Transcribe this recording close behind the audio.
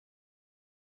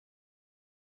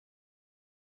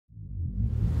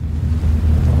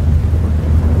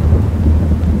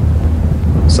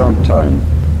sometime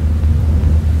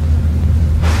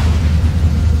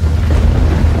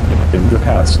in the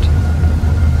past,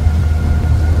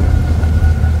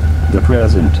 the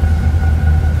present,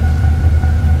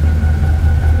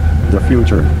 the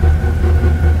future.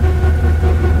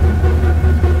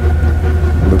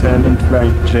 Lieutenant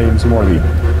Frank James Morley,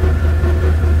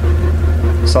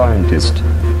 scientist,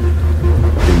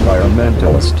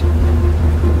 environmentalist,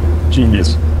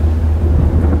 genius,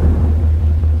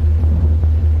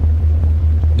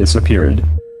 disappeared.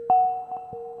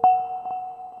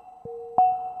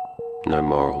 No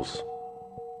morals,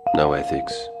 no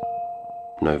ethics,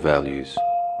 no values.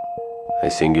 A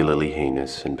singularly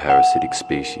heinous and parasitic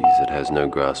species that has no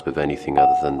grasp of anything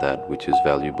other than that which is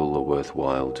valuable or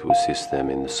worthwhile to assist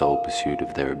them in the sole pursuit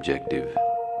of their objective.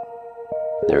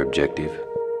 Their objective?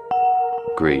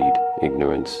 Greed,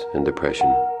 ignorance, and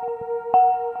depression.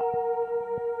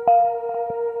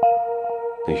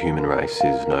 The human race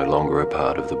is no longer a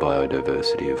part of the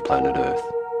biodiversity of planet Earth.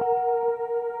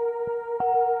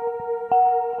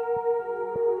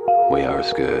 We are a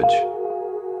scourge,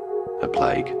 a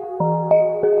plague.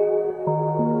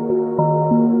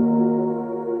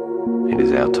 It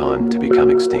is our time to become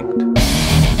extinct.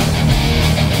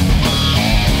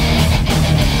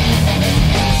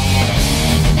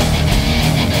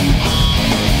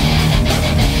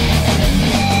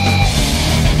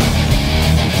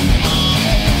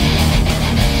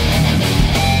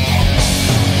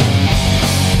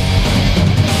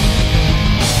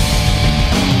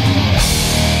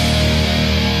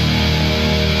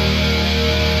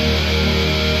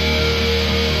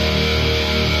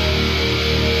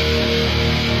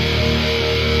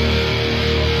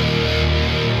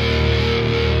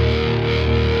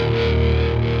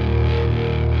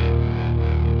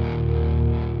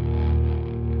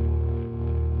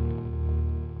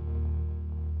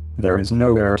 There is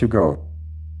nowhere to go.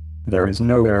 There is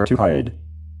nowhere to hide.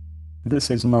 This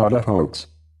is not a hoax.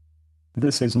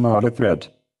 This is not a threat.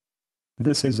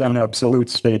 This is an absolute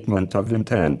statement of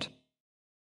intent.